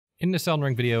In this Elden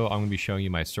Ring video, I'm going to be showing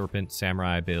you my Serpent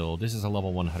Samurai build. This is a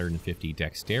level 150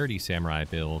 Dexterity Samurai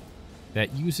build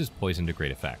that uses poison to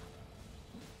great effect.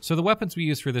 So the weapons we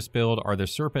use for this build are the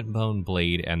Serpentbone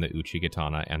Blade and the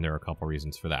Uchi-Katana, and there are a couple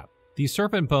reasons for that. The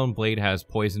Serpentbone Blade has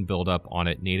poison buildup on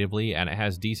it natively, and it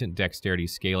has decent dexterity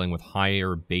scaling with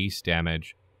higher base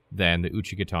damage than the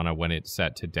Uchi-Katana when it's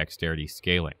set to dexterity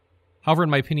scaling. However,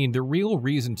 in my opinion, the real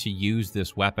reason to use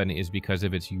this weapon is because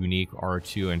of its unique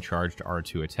R2 and charged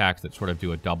R2 attacks that sort of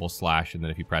do a double slash, and then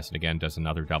if you press it again, does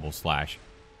another double slash.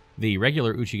 The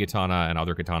regular Uchi-Katana and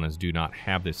other katanas do not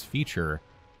have this feature,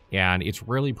 and it's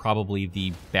really probably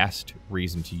the best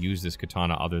reason to use this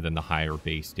katana other than the higher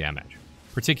base damage,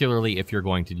 particularly if you're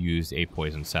going to use a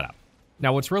poison setup.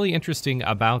 Now, what's really interesting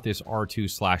about this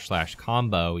R2 /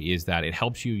 combo is that it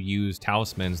helps you use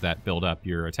talismans that build up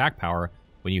your attack power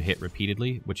when you hit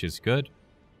repeatedly, which is good.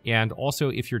 And also,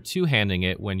 if you're two-handing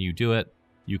it when you do it,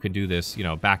 you can do this,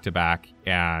 back to back,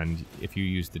 and if you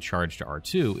use the charged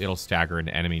R2, it'll stagger an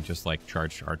enemy just like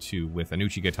charged R2 with an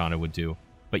Uchi-Katana would do,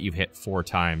 but you've hit 4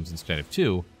 times instead of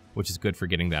 2, which is good for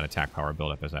getting that attack power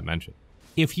buildup, as I mentioned.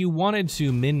 If you wanted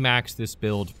to min-max this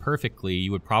build perfectly,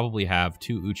 you would probably have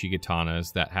 2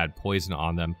 Uchi-Katanas that had poison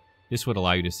on them. This would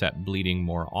allow you to set bleeding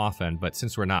more often, but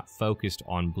since we're not focused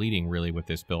on bleeding really with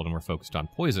this build and we're focused on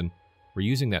poison, we're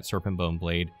using that Serpentbone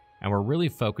Blade, and we're really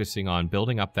focusing on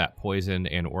building up that poison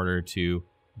in order to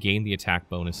gain the attack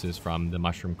bonuses from the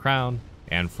Mushroom Crown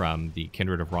and from the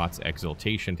Kindred of Rot's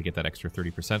Exaltation to get that extra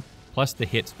 30%, plus the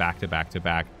hits back to back to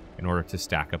back in order to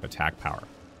stack up attack power.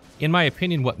 In my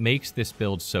opinion, what makes this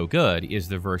build so good is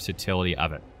the versatility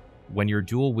of it. When you're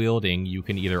dual wielding, you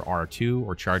can either R2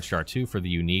 or charged R2 for the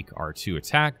unique R2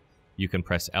 attack. You can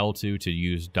press L2 to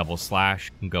use double slash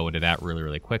and go into that really,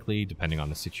 really quickly, depending on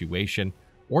the situation.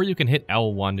 Or you can hit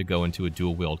L1 to go into a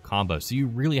dual wield combo. So you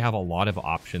really have a lot of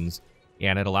options,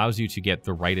 and it allows you to get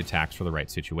the right attacks for the right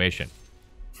situation.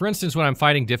 For instance, when I'm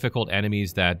fighting difficult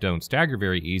enemies that don't stagger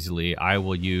very easily, I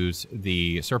will use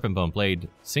the Serpentbone Blade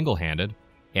single-handed,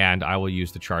 and I will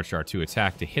use the charged R2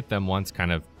 attack to hit them once,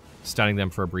 kind of stunning them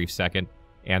for a brief second,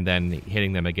 and then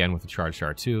hitting them again with the charged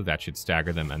R2. That should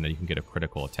stagger them, and then you can get a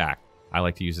critical attack. I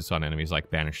like to use this on enemies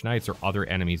like Banished Knights or other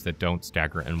enemies that don't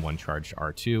stagger in one charged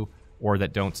R2, or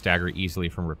that don't stagger easily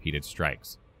from repeated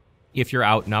strikes. If you're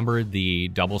outnumbered, the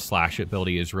double slash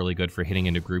ability is really good for hitting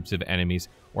into groups of enemies,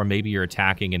 or maybe you're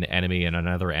attacking an enemy and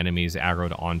another enemy is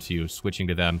aggroed onto you, switching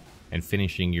to them and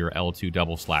finishing your L2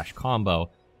 double slash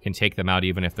combo can take them out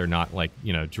even if they're not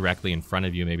directly in front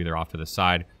of you. Maybe they're off to the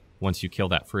side. Once you kill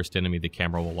that first enemy, the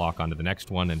camera will lock onto the next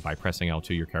one, and by pressing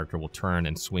L2, your character will turn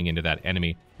and swing into that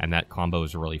enemy, and that combo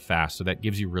is really fast, so that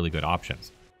gives you really good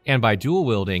options. And by dual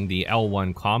wielding, the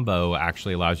L1 combo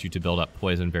actually allows you to build up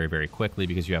poison very, very quickly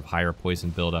because you have higher poison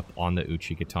buildup on the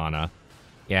Uchi-Katana,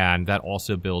 and that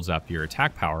also builds up your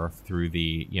attack power through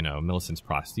the, Millicent's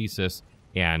Prosthesis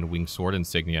and Winged Sword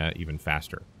Insignia even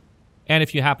faster. And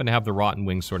if you happen to have the Rotten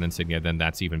Winged Sword Insignia, then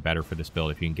that's even better for this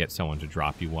build if you can get someone to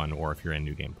drop you one, or if you're in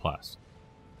New Game Plus.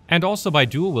 And also by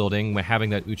dual wielding, by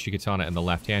having that Uchi-Katana in the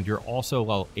left hand, you're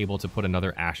also able to put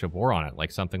another Ash of War on it,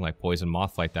 like something like Poison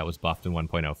Mothlight that was buffed in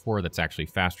 1.04 that's actually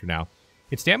faster now.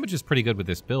 Its damage is pretty good with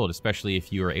this build, especially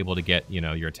if you are able to get,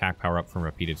 your attack power up from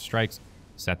repeated strikes,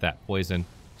 set that poison,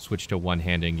 switch to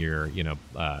one-handing your,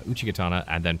 Uchi-Katana,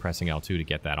 and then pressing L2 to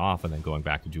get that off, and then going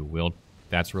back to dual wield.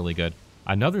 That's really good.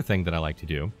 Another thing that I like to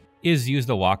do is use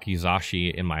the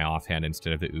Wakizashi in my offhand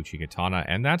instead of the Uchi-Katana,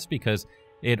 and that's because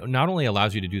it not only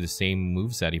allows you to do the same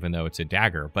moveset even though it's a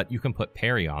dagger, but you can put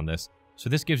parry on this. So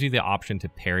this gives you the option to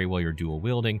parry while you're dual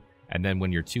wielding, and then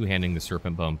when you're two-handing the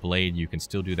Serpentbone Blade, you can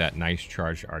still do that nice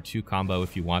charged R2 combo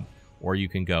if you want, or you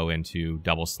can go into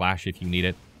double slash if you need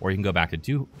it, or you can go back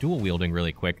to dual wielding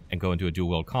really quick and go into a dual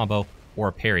wield combo,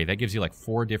 or parry. That gives you like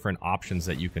 4 different options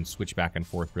that you can switch back and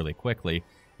forth really quickly.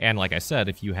 And like I said,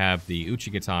 if you have the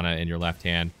Uchi-Katana in your left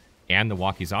hand and the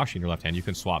Wakizashi in your left hand, you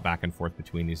can swap back and forth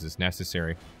between these as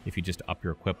necessary if you just up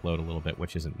your equip load a little bit,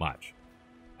 which isn't much.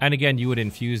 And again, you would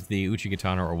infuse the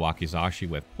Uchi-Katana or Wakizashi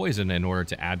with poison in order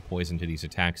to add poison to these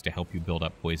attacks to help you build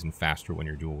up poison faster when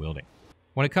you're dual wielding.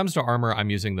 When it comes to armor,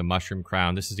 I'm using the Mushroom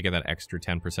Crown. This is to get that extra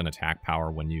 10% attack power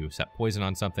when you set poison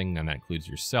on something, and that includes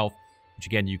yourself, which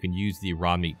again, you can use the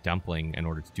Raw Meat Dumpling in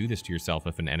order to do this to yourself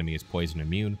if an enemy is poison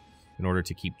immune. In order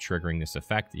to keep triggering this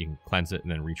effect, you can cleanse it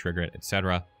and then re-trigger it,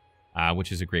 etc.,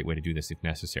 which is a great way to do this if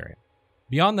necessary.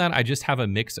 Beyond that, I just have a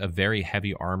mix of very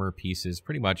heavy armor pieces,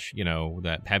 pretty much,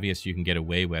 the heaviest you can get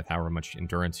away with, however much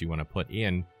endurance you want to put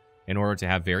in order to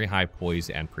have very high poise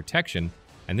and protection.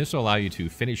 And this will allow you to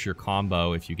finish your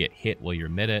combo if you get hit while you're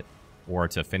mid it, or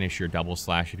to finish your double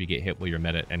slash if you get hit while you're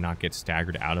mid it and not get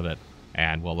staggered out of it.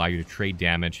 and will allow you to trade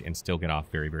damage and still get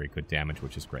off very, very good damage,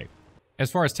 which is great. As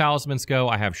far as talismans go,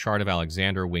 I have Shard of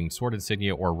Alexander, Winged Sword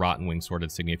Insignia, or Rotten Winged Sword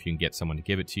Insignia if you can get someone to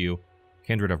give it to you,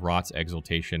 Kindred of Rot's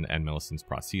Exaltation, and Millicent's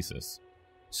Prosthesis.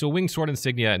 So Winged Sword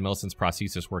Insignia and Millicent's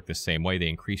Prosthesis work the same way. They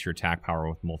increase your attack power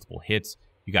with multiple hits.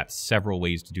 You got several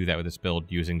ways to do that with this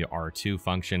build using the R2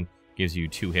 function. Gives you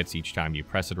 2 hits each time you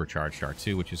press it or charge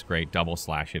R2, which is great. Double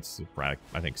slash hits, I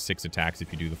think, 6 attacks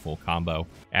if you do the full combo.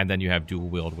 And then you have dual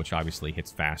wield, which obviously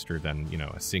hits faster than, you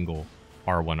know, a single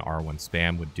R1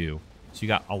 spam would do. So you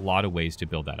got a lot of ways to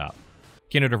build that up.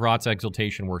 Kindred of Rot's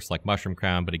Exaltation works like Mushroom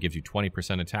Crown, but it gives you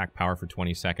 20% attack power for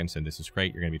 20 seconds, and this is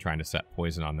great. You're going to be trying to set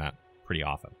poison on that pretty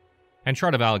often. And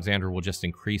Shard of Alexander will just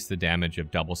increase the damage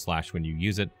of double slash when you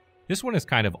use it. This one is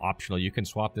kind of optional. You can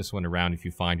swap this one around if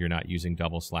you find you're not using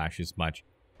double slash as much.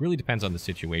 Really depends on the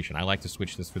situation. I like to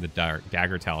switch this for the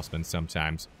dagger talisman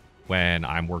sometimes when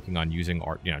I'm working on using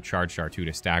charge R2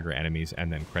 to stagger enemies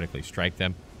and then critically strike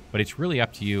them. But it's really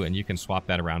up to you, and you can swap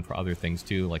that around for other things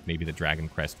too, like maybe the Dragon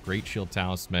Crest Great Shield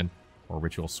Talisman or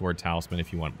Ritual Sword Talisman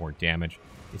if you want more damage.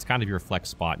 It's kind of your flex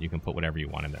spot, and you can put whatever you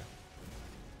want in there.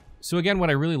 So again, what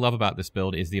I really love about this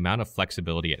build is the amount of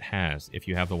flexibility it has. If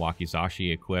you have the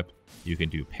Wakizashi equipped, you can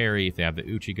do parry. If they have the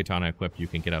Uchi Katana equipped, you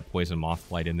can get a Poison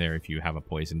Mothblight in there if you have a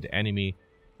poisoned enemy.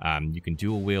 You can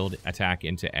dual wield attack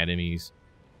into enemies.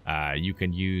 You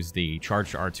can use the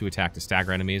charged R2 attack to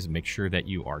stagger enemies. Make sure that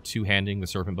you are two-handing the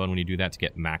Serpentbone when you do that to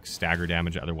get max stagger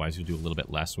damage. Otherwise, you'll do a little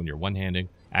bit less when you're one-handing.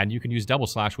 And you can use double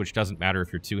slash, which doesn't matter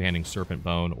if you're two-handing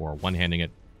Serpentbone or one-handing it,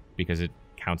 because it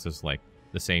counts as like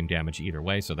the same damage either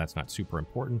way, so that's not super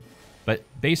important. But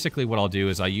basically what I'll do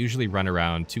is I usually run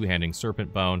around two-handing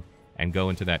Serpentbone and go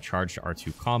into that charged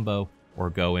R2 combo, or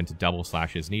go into double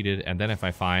slash as needed. And then if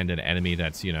I find an enemy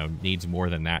that's, needs more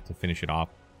than that to finish it off,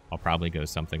 I'll probably go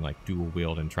something like dual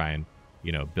wield and try and,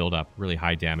 build up really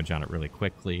high damage on it really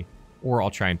quickly. Or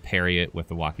I'll try and parry it with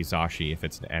the Wakizashi if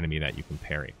it's an enemy that you can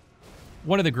parry.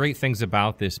 One of the great things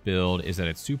about this build is that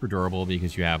it's super durable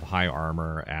because you have high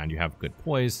armor and you have good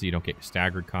poise, so you don't get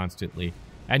staggered constantly.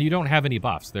 And you don't have any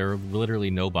buffs. There are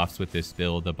literally no buffs with this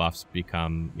build. The buffs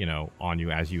become, on you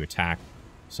as you attack.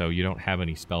 So you don't have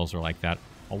any spells or like that.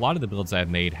 A lot of the builds I've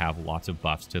made have lots of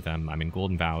buffs to them. I mean,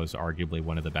 Golden Vow is arguably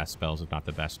one of the best spells, if not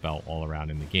the best spell all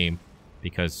around in the game,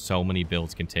 because so many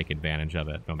builds can take advantage of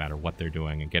it no matter what they're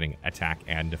doing, and getting attack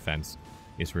and defense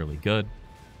is really good.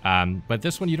 But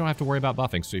this one, you don't have to worry about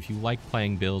buffing. So if you like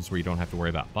playing builds where you don't have to worry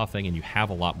about buffing and you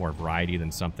have a lot more variety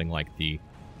than something like the,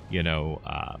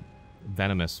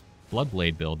 Venomous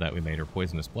Bloodblade build that we made, or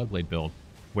Poisonous Bloodblade build,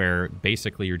 where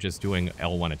basically you're just doing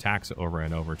L1 attacks over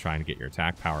and over trying to get your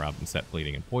attack power up and set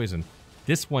bleeding and poison,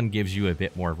 this one gives you a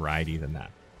bit more variety than that.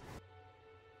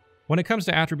 When it comes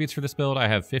to attributes for this build, I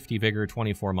have 50 Vigor,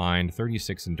 24 Mind,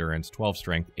 36 Endurance, 12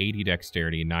 Strength, 80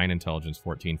 Dexterity, 9 Intelligence,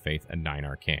 14 Faith, and 9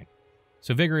 Arcane.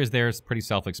 So Vigor is there. It's pretty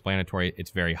self-explanatory.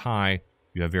 It's very high.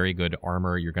 You have very good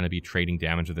armor. You're going to be trading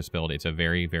damage with this build. It's a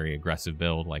very, very aggressive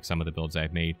build, like some of the builds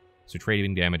I've made. So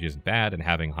trading damage isn't bad, and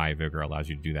having high Vigor allows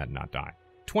you to do that and not die.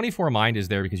 24 Mind is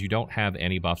there because you don't have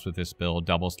any buffs with this build.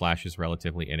 Double Slash is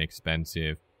relatively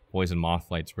inexpensive. Poison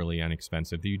Mothblight's really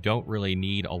inexpensive. You don't really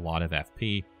need a lot of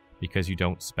FP because you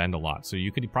don't spend a lot. So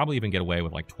you could probably even get away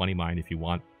with like 20 Mind if you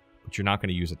want, but you're not going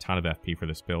to use a ton of FP for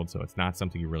this build, so it's not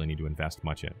something you really need to invest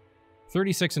much in.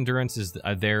 36 Endurance is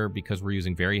there because we're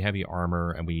using very heavy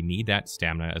armor, and we need that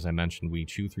stamina. As I mentioned, we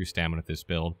chew through stamina with this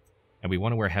build, and we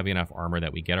want to wear heavy enough armor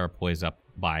that we get our poise up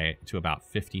to about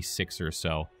 56 or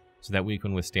so that we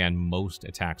can withstand most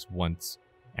attacks once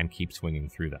and keep swinging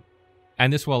through them.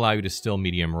 And this will allow you to still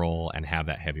medium roll and have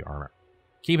that heavy armor.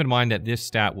 Keep in mind that this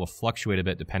stat will fluctuate a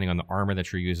bit depending on the armor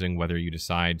that you're using, whether you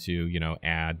decide to,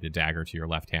 add the dagger to your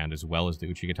left hand as well as the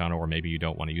Uchi Katana, or maybe you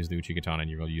don't want to use the Uchi Katana and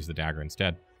you're going to use the dagger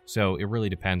instead. So it really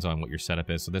depends on what your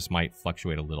setup is, so this might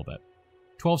fluctuate a little bit.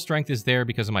 12 Strength is there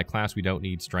because of my class. We don't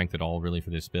need Strength at all really for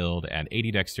this build, and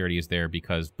 80 Dexterity is there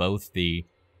because both the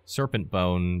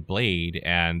Serpentbone Blade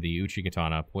and the Uchi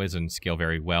Katana Poison scale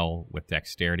very well with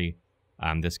Dexterity.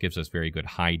 This gives us very good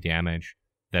high damage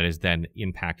that is then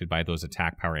impacted by those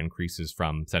attack power increases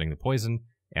from setting the poison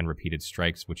and repeated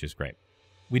strikes, which is great.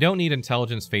 We don't need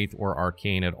Intelligence, Faith, or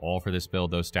Arcane at all for this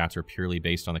build. Those stats are purely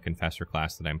based on the Confessor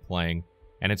class that I'm playing.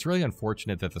 And it's really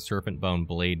unfortunate that the Serpentbone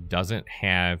Blade doesn't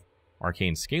have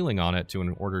Arcane scaling on it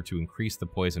in order to increase the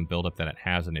poison buildup that it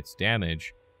has in its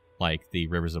damage, like the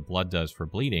Rivers of Blood does for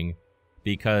bleeding,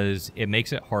 because it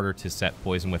makes it harder to set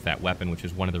poison with that weapon, which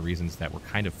is one of the reasons that we're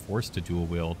kind of forced to dual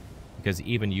wield, because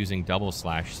even using double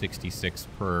slash 66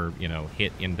 per,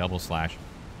 hit in double slash,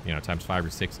 times 5 or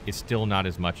 6, is still not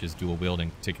as much as dual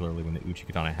wielding, particularly when the Uchi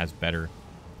Katana has better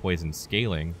poison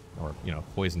scaling, or, you know,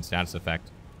 poison status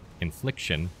effect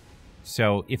infliction.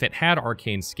 So if it had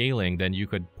arcane scaling, then you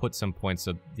could put some points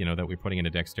of, you know, that we're putting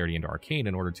into dexterity into arcane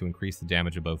in order to increase the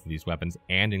damage of both of these weapons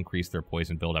and increase their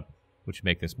poison buildup, which would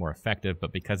make this more effective.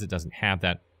 But because it doesn't have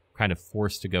that, kind of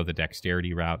forced to go the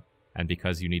dexterity route, and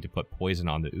because you need to put poison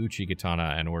on the Uchi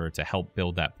Katana in order to help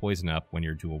build that poison up when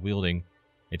you're dual wielding,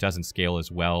 it doesn't scale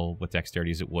as well with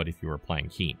dexterity as it would if you were playing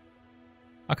Heat.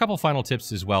 A couple final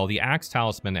tips as well. The Axe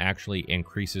Talisman actually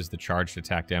increases the charged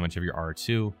attack damage of your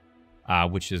R2,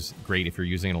 which is great if you're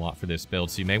using it a lot for this build.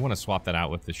 So you may want to swap that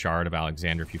out with the Shard of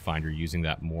Alexander if you find you're using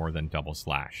that more than Double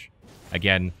Slash.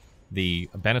 Again, the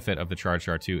benefit of the charged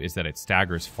R2 is that it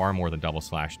staggers far more than Double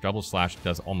Slash. Double Slash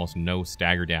does almost no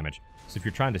stagger damage. So if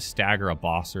you're trying to stagger a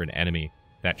boss or an enemy,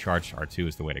 that charged R2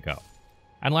 is the way to go.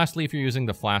 And lastly, if you're using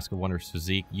the Flask of Wondrous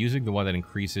Physique, using the one that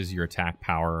increases your attack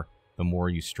power the more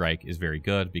you strike is very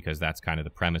good, because that's kind of the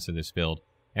premise of this build.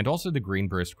 And also the Green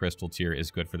Burst Crystal tier is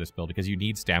good for this build because you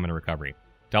need stamina recovery.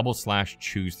 Double Slash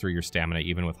chews through your stamina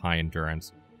even with high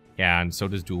endurance, and so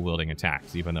does dual wielding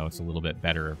attacks, even though it's a little bit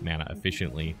better mana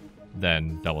efficiently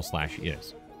than Double Slash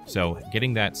is. So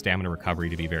getting that stamina recovery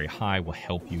to be very high will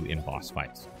help you in boss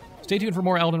fights. Stay tuned for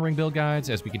more Elden Ring build guides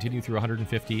as we continue through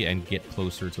 150 and get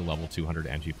closer to level 200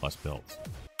 NG+ builds.